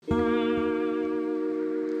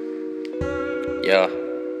Yeah,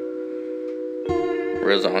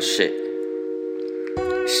 real on shit.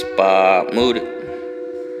 Spot Moody.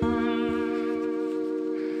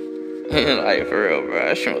 Like for real, bro.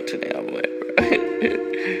 I smoke too damn much,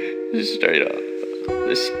 bro. Straight up.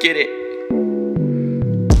 Let's get it.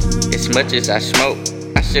 As much as I smoke,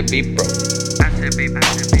 I should be broke.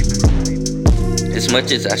 As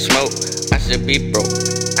much as I smoke, I should be broke.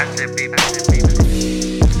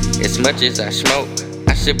 As much as I smoke,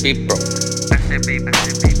 I should be broke.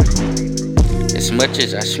 As much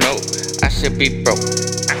as I smoke, I should be broke.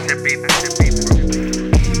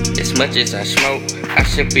 As much as I smoke, I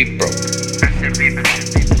should be broke.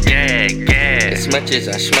 Yeah, yeah. As much as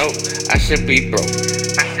I smoke, I should be broke.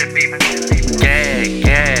 Yeah,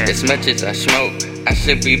 yeah. As much as I smoke, I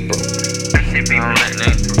should be broke.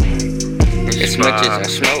 As much as I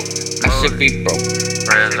smoke, I should be broke.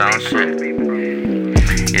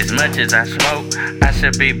 As much as I smoke, I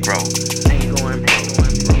should be broke.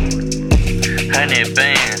 100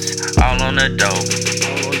 bands all on the dope.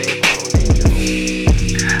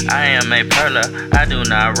 I am a perler, I do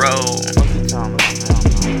not roll.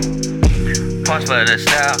 Punch for the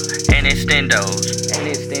style and extendos.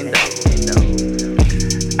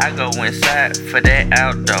 I go inside for that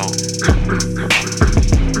outdoor.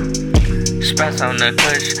 Spots on the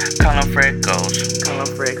kush, call them frecos.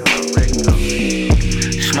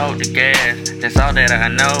 Smoke the gas, that's all that I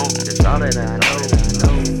know.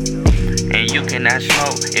 And you cannot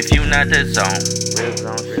smoke if you not the zone.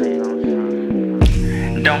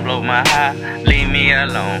 Don't blow my high, leave me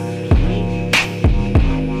alone.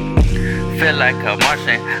 Feel like a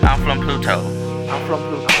Martian, I'm from Pluto.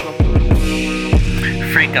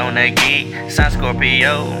 Freak on the geek, sign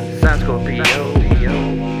Scorpio.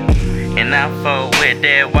 And I fuck with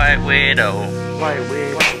that white widow.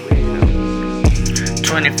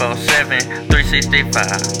 24/7, 365.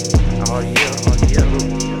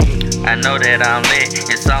 I know that I'm lit,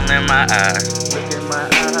 it's all in my eyes.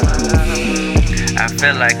 I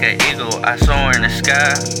feel like an eagle, I soar in the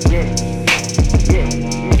sky.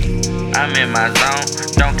 I'm in my zone,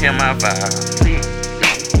 don't kill my vibe.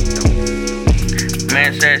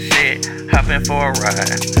 Man, that shit, hopping for a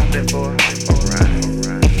ride.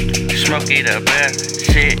 Smokey the best,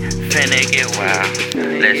 shit, finna get wild.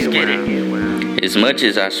 Let's get it. As much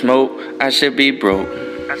as I smoke, I should be broke.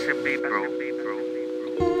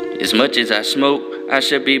 As much as I smoke, I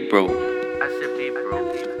should be broke.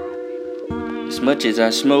 As much as I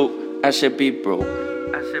smoke, I should be broke.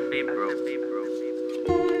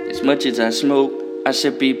 As much as I smoke, I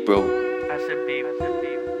should be broke.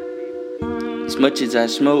 As much as I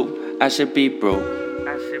smoke, I should be broke.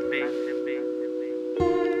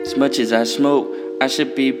 As much as I smoke, I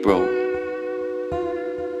should be broke.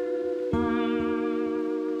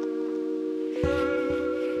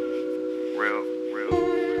 Real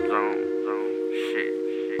zone shit.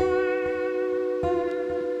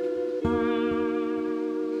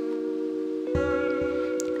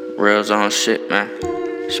 Real zone shit, man.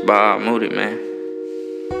 Spot Moody, man.